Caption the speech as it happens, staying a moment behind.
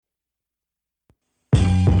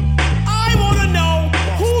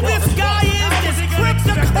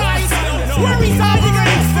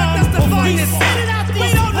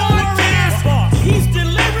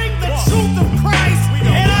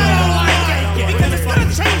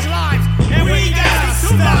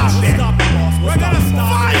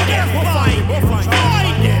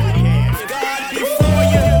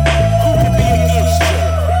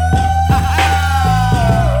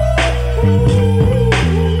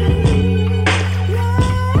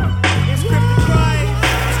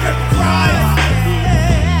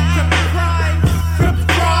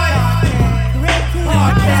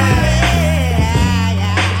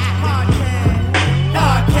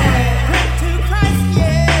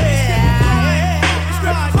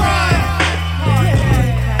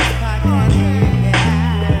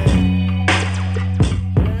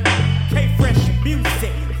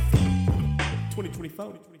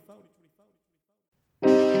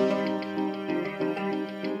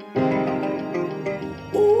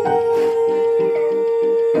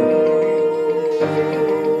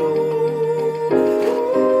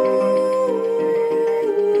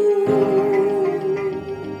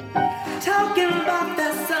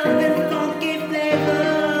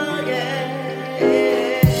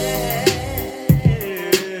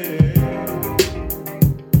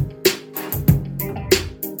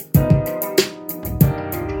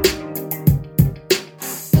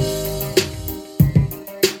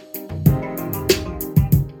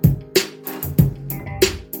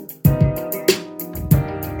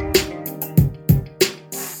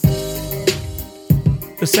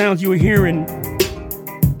sounds you were hearing,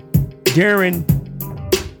 Darren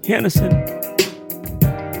Hennison,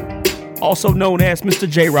 also known as Mr.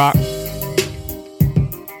 J-Rock,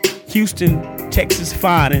 Houston, Texas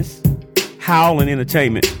finest, Howlin'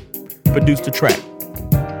 Entertainment, produced the track.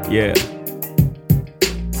 Yeah.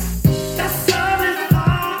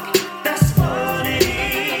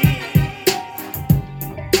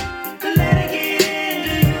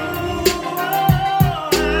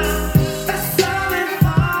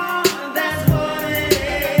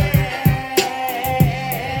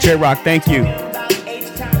 J-Rock, thank you.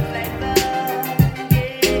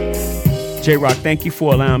 J-Rock, thank you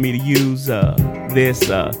for allowing me to use this.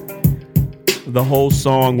 The whole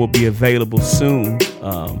song will be available soon.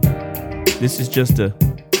 This is just a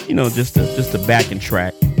backing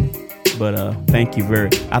track. But thank you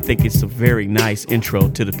I think it's a very nice intro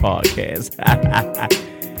to the podcast.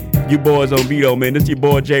 You boys on Vito, man. This is your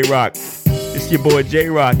boy J-Rock. This is your boy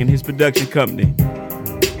J-Rock and his production company.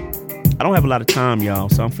 I don't have a lot of time, y'all,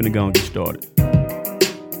 so I'm finna go and get started.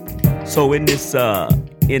 So in this,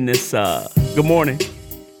 good morning.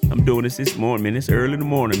 I'm doing this morning, man. It's early in the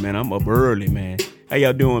morning, man. I'm up early, man. How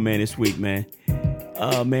y'all doing, man, this week, man?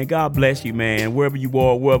 Man, God bless you, man. Wherever you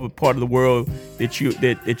are, wherever part of the world that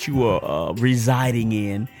you are residing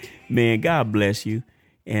in, man, God bless you.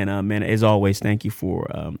 And man, as always, thank you for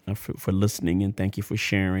listening and thank you for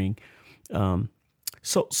sharing.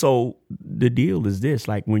 So the deal is this: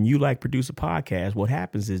 like when you produce a podcast, what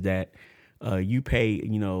happens is that you pay,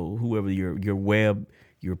 whoever your web,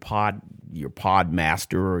 your pod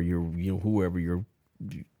master, or whoever your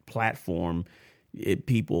platform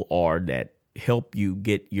people are that help you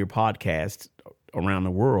get your podcast around the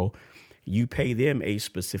world. You pay them a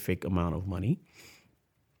specific amount of money,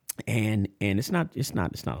 and it's not a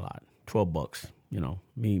lot. $12,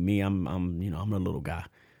 Me, I'm a little guy,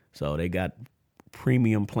 so they got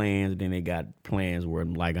premium plans, and then they got plans where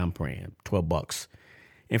I'm paying $12,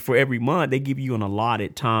 and for every month they give you an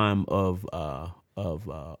allotted time of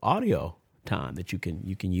audio time that you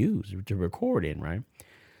can use to record in, right?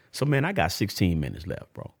 So man, I got 16 minutes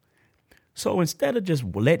left, bro. So instead of just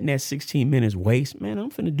letting that 16 minutes waste, man,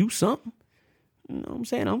 I'm finna do something. You know what I'm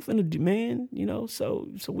saying? I'm finna do, man. So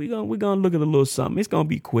we're gonna look at a little something. It's gonna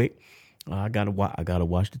be quick. I gotta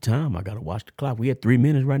watch the time. I gotta watch the clock. We at 3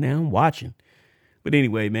 minutes right now. I'm watching. But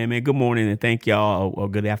anyway, man, good morning and thank y'all, or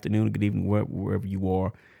good afternoon, or good evening, wherever you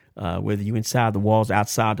are. Whether you're inside the walls,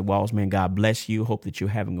 outside the walls, man, God bless you. Hope that you're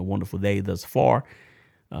having a wonderful day thus far.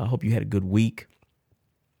 Hope you had a good week.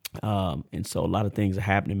 And so a lot of things are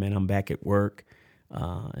happening, man. I'm back at work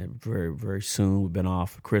and very, very soon. We've been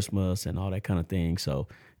off for Christmas and all that kind of thing. So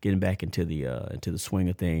getting back into the swing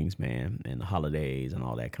of things, man, and the holidays and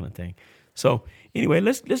all that kind of thing. So anyway,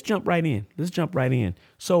 let's jump right in.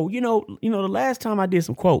 So, the last time I did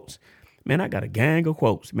some quotes, man, I got a gang of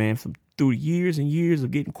quotes, man, from through years and years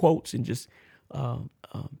of getting quotes and just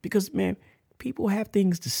because, man, people have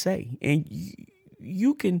things to say, and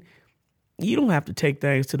you don't have to take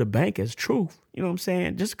things to the bank as truth. You know what I'm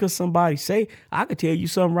saying? Just because somebody say, I could tell you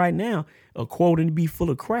something right now, a quote and be full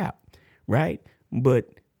of crap, right? But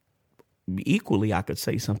equally, I could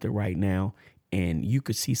say something right now and you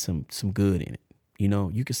could see some good in it.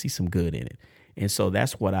 You could see some good in it. And so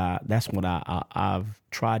that's what I've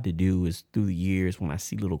tried to do is through the years when I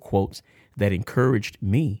see little quotes that encouraged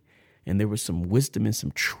me, and there was some wisdom and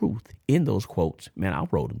some truth in those quotes, man, I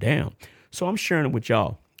wrote them down. So I'm sharing it with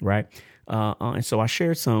y'all, right? And so I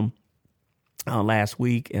shared some last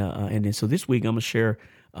week, and then so this week I'm gonna share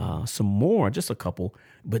some more, just a couple.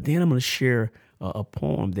 But then I'm gonna share a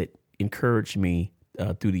poem that encouraged me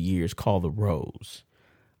through the years called "The Rose."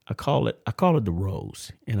 I call it "The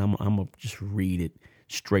Rose," and I'm gonna just read it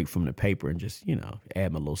straight from the paper and just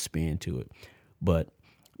add my little spin to it. But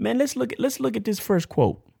man, let's look at this first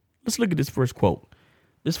quote. This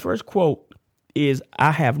first quote is,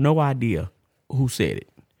 I have no idea who said it,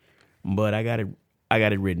 but I got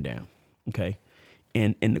it written down. Okay.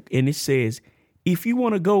 And it says, if you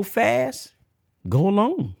want to go fast, go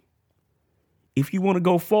alone. If you want to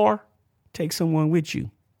go far, take someone with you.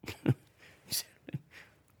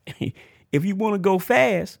 If you want to go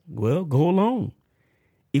fast, well, go alone.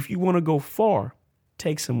 If you want to go far,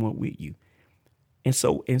 take someone with you. And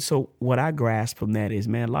so what I grasp from that is,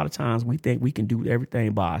 man, a lot of times we think we can do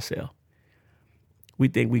everything by ourselves.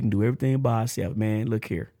 Man, look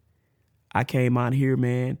here. I came out here,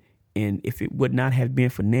 man, and if it would not have been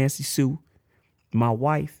for Nancy Sue, my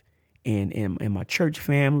wife, and my church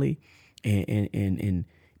family, and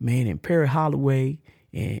man, and Perry Holloway,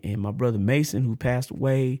 and my brother Mason, who passed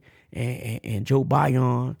away, and Joe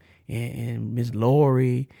Bayon, and Miss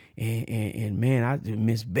Lori, and man, I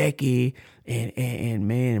Miss Becky, and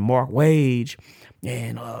man, Mark Wage,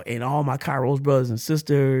 and all my Kairos brothers and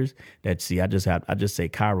sisters. I just say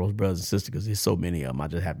Kairos brothers and sisters because there's so many of them. I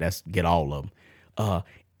just have to get all of them.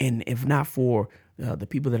 And if not for the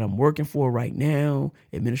people that I'm working for right now,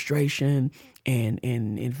 administration, and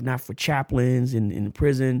if not for chaplains in the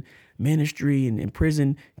prison ministry and in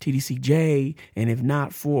prison TDCJ, and if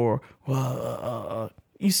not for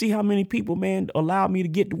you see how many people, man, allowed me to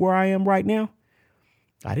get to where I am right now?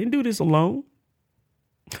 I didn't do this alone.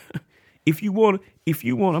 If you want, I'm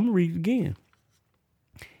gonna read it again.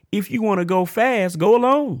 If you want to go fast, go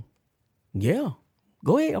alone. Yeah,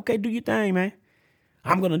 go ahead. Okay, do your thing, man.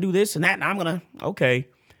 I'm going to do this and that, and okay.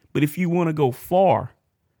 But if you want to go far,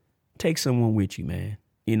 take someone with you, man.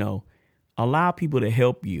 Allow people to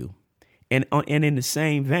help you. And in the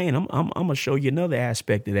same vein, I'm going to show you another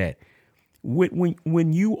aspect of that.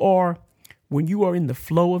 When you are in the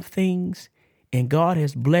flow of things and God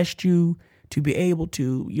has blessed you to be able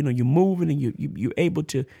to, you're moving and you're able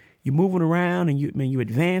to, you're moving around and you're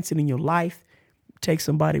advancing in your life, take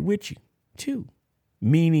somebody with you too,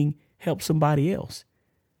 meaning help somebody else.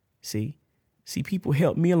 See, people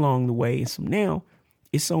help me along the way. And so now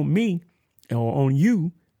it's on me or on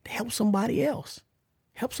you to help somebody else.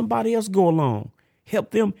 Help somebody else go along.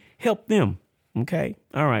 Help them. Okay.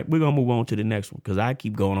 All right. We're going to move on to the next one because I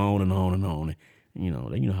keep going on and on and on. And, you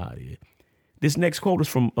know how it is. This next quote is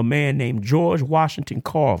from a man named George Washington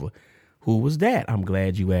Carver. Who was that? I'm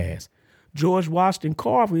glad you asked. George Washington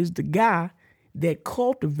Carver is the guy that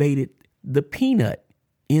cultivated the peanut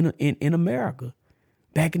in America.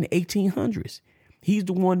 Back in the 1800s, he's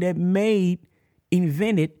the one that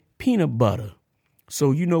invented peanut butter.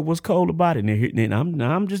 So you know what's cold about it. And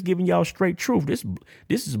I'm just giving y'all straight truth. This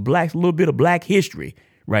is a little bit of black history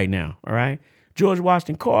right now. All right, George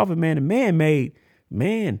Washington Carver, man, the man made,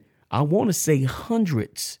 I want to say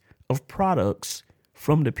hundreds of products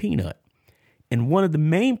from the peanut, and one of the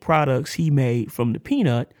main products he made from the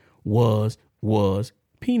peanut was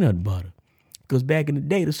peanut butter. Because back in the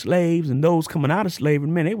day, the slaves and those coming out of slavery,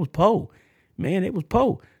 man, they was poor. Man, they was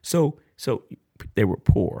poor. So they were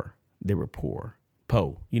poor.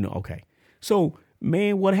 Poor. Okay. So,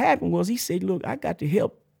 man, what happened was he said, look, I got to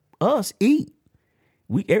help us eat.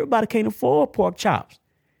 Everybody can't afford pork chops.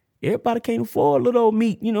 Everybody can't afford little old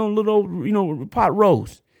meat, little old, pot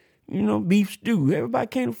roast, beef stew. Everybody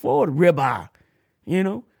can't afford a ribeye,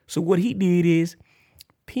 So what he did is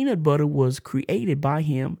peanut butter was created by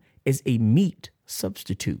him as a meat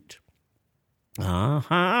substitute.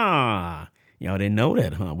 Y'all didn't know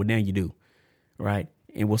that, huh? Well, now you do, right?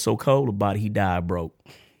 And what's so cold about it, he died broke.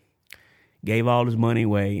 Gave all his money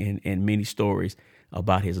away, and many stories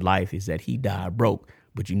about his life is that he died broke.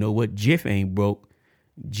 But you know what? Jiffy ain't broke.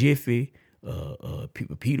 Jiffy,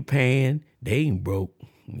 Peter Pan, they ain't broke.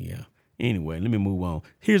 Yeah. Anyway, let me move on.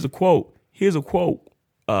 Here's a quote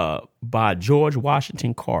by George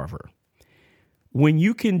Washington Carver. When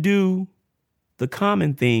you can do the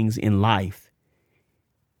common things in life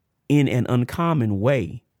in an uncommon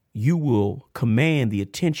way, you will command the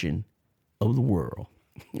attention of the world.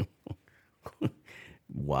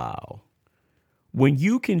 Wow. When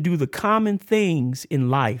you can do the common things in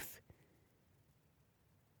life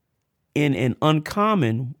in an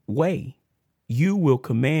uncommon way, you will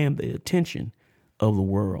command the attention of the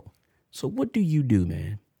world. So what do you do,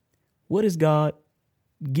 man? What is God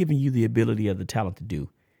giving you the ability or the talent to do?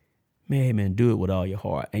 Man, do it with all your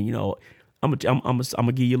heart. And, I'm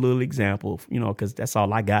gonna give you a little example, because that's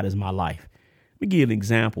all I got is my life. Let me give you an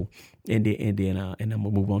example, and then I'm gonna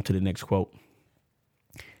move on to the next quote.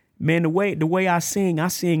 Man, the way I sing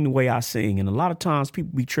the way I sing, and a lot of times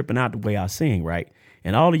people be tripping out the way I sing, right?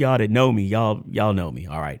 And all of y'all that know me, y'all know me,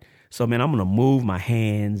 all right? So, man, I'm gonna move my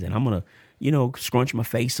hands, and I'm gonna, scrunch my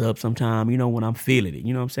face up sometime, when I'm feeling it.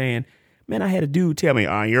 You know what I'm saying? Man, I had a dude tell me,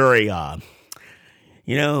 Yuri,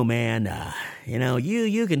 man,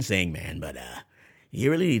 you can sing, man, but you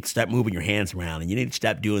really need to stop moving your hands around, and you need to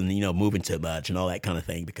stop doing, moving too much and all that kind of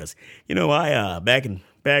thing. Because, I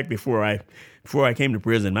back before I came to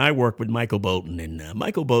prison, I worked with Michael Bolton, and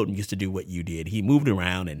Michael Bolton used to do what you did. He moved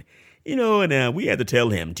around, and we had to tell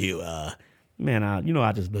him to, I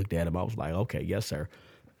just looked at him. I was like, okay, yes, sir.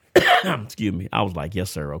 Excuse me. I was like, yes,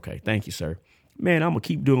 sir. Okay, thank you, sir. Man, I'm gonna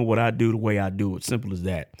keep doing what I do the way I do it. Simple as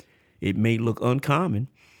that. It may look uncommon.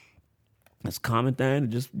 It's a common thing to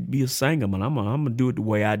just be a singer, but I'm gonna do it the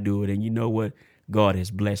way I do it. And you know what? God has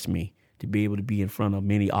blessed me to be able to be in front of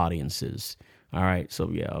many audiences. All right, so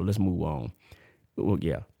yeah, let's move on. Well,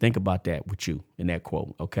 yeah, think about that with you in that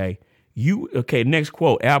quote, okay? Next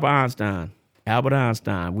quote, Albert Einstein. Albert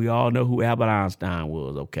Einstein. We all know who Albert Einstein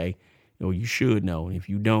was, okay? You should know. If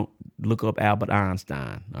you don't, look up Albert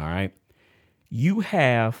Einstein, all right? You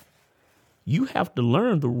have to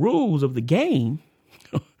learn the rules of the game.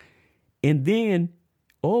 And then,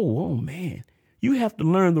 oh man, you have to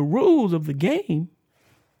learn the rules of the game.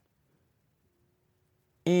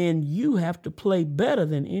 And you have to play better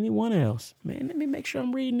than anyone else. Man, let me make sure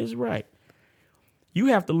I'm reading this right. You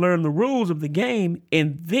have to learn the rules of the game,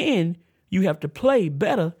 and then you have to play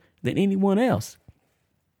better than anyone else.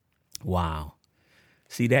 Wow.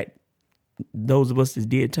 See that? Those of us that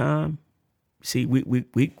did time, see, we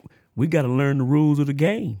got to learn the rules of the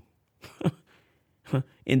game.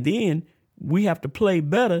 And then we have to play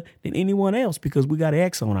better than anyone else because we got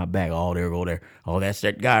X on our back. Oh, there go there. Oh, that's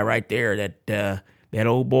that guy right there. That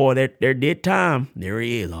old boy that did time. There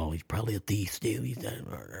he is. Oh, he's probably a thief still. He's that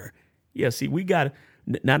murderer. Yeah, see, we got to,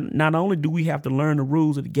 not only do we have to learn the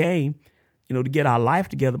rules of the game, to get our life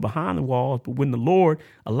together behind the walls, but when the Lord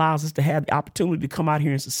allows us to have the opportunity to come out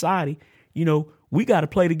here in society, we got to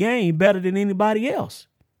play the game better than anybody else.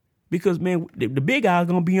 Because, man, the big eye is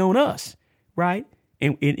going to be on us, right?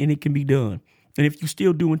 And it can be done. And if you're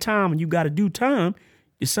still doing time and you got to do time,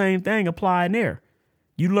 the same thing applying there.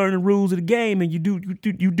 You learn the rules of the game and you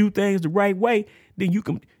do things the right way, then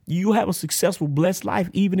you have a successful, blessed life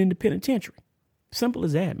even in the penitentiary. Simple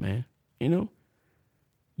as that, man.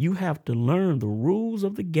 You have to learn the rules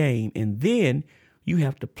of the game, and then you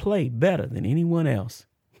have to play better than anyone else.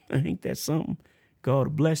 Ain't that something?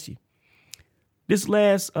 God bless you. This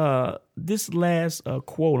last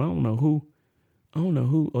quote, I don't know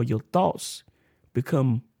who, or your thoughts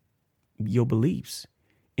become your beliefs,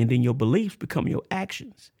 and then your beliefs become your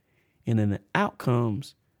actions, and then the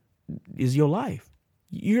outcomes is your life.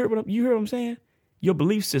 You hear what I'm saying? Your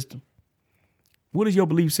belief system. What is your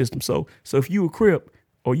belief system? So if you a Crip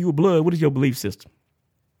or you a Blood, what is your belief system?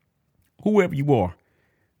 Whoever you are,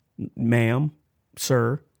 ma'am,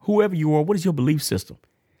 sir, whoever you are, what is your belief system?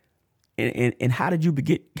 And how did you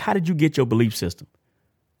get your belief system?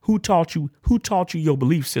 Who taught you your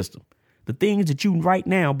belief system? The things that you right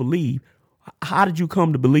now believe, how did you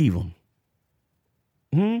come to believe them?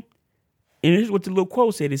 And here's what the little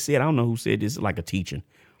quote said. It said, I don't know who said this, like a teaching.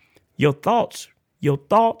 Your thoughts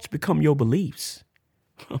become your beliefs.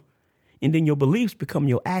 And then your beliefs become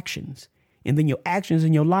your actions. And then your actions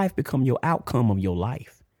in your life become your outcome of your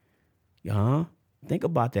life. Think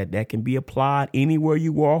about that. That can be applied anywhere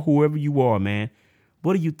you are, whoever you are, man.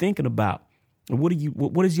 What are you thinking about? And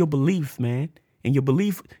what is your belief, man? And your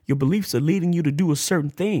beliefs are leading you to do a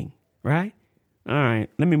certain thing, right? All right,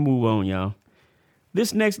 let me move on, y'all.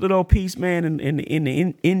 This next little piece, man, in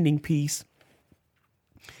the ending piece,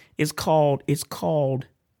 it's called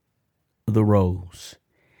The Rose.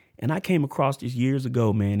 And I came across this years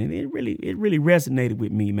ago, man, and it really resonated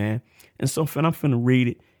with me, man. And so I'm finna read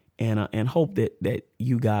it and hope that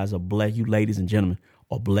you guys are blessed, you ladies and gentlemen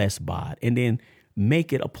are blessed by it, and then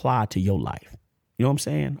make it apply to your life. You know what I'm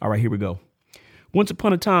saying? All right, here we go. Once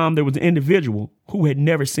upon a time, there was an individual who had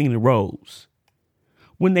never seen a rose.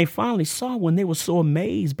 When they finally saw one, they were so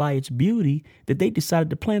amazed by its beauty that they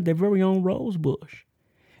decided to plant their very own rose bush.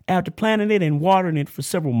 After planting it and watering it for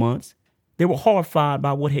several months, they were horrified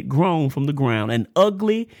by what had grown from the ground, an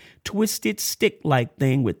ugly, twisted stick-like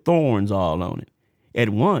thing with thorns all on it. At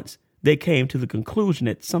once, they came to the conclusion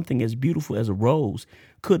that something as beautiful as a rose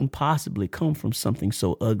couldn't possibly come from something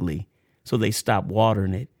so ugly. So they stopped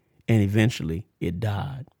watering it, and eventually it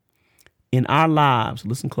died. In our lives,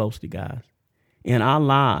 listen closely, guys. In our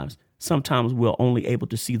lives, sometimes we're only able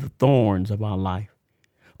to see the thorns of our life,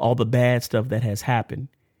 all the bad stuff that has happened.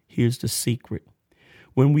 Here's the secret.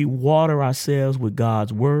 When we water ourselves with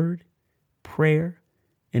God's word, prayer,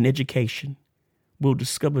 and education, we'll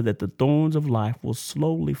discover that the thorns of life will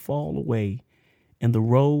slowly fall away and the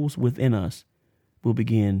rose within us will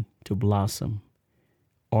begin to blossom.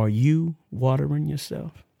 Are you watering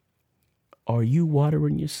yourself? Are you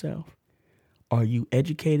watering yourself? Are you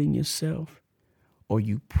educating yourself? Are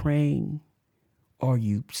you praying? Are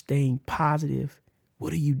you staying positive?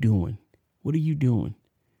 What are you doing? What are you doing?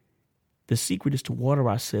 The secret is to water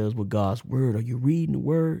ourselves with God's word. Are you reading the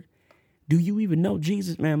word? Do you even know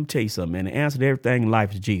Jesus? Man, I'm going to tell you something, man. The answer to everything in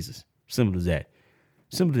life is Jesus. Simple as that.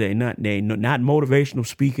 Simple as that. Not motivational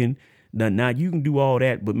speaking. Not you can do all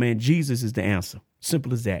that, but man, Jesus is the answer.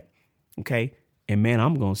 Simple as that. Okay? And man,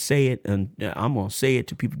 I'm going to say it, and I'm going to say it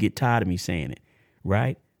till people get tired of me saying it.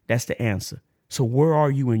 Right? That's the answer. So where are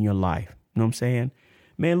you in your life? You know what I'm saying?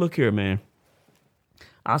 Man, look here, man.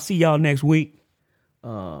 I'll see y'all next week.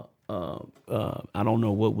 I don't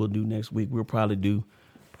know what we'll do next week. We'll probably do,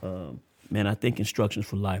 I think instructions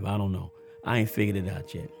for life. I don't know. I ain't figured it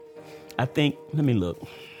out yet. I think, let me look.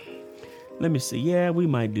 Let me see. Yeah, we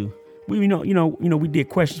might do. We we did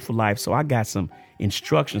questions for life. So I got some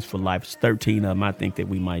instructions for life. It's 13 of them. I think that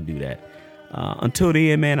we might do that. Until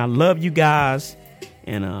then, man, I love you guys.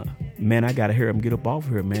 And, I got to hear them get up off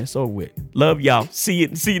here, man. It's over with. Love y'all. See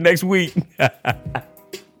you next week.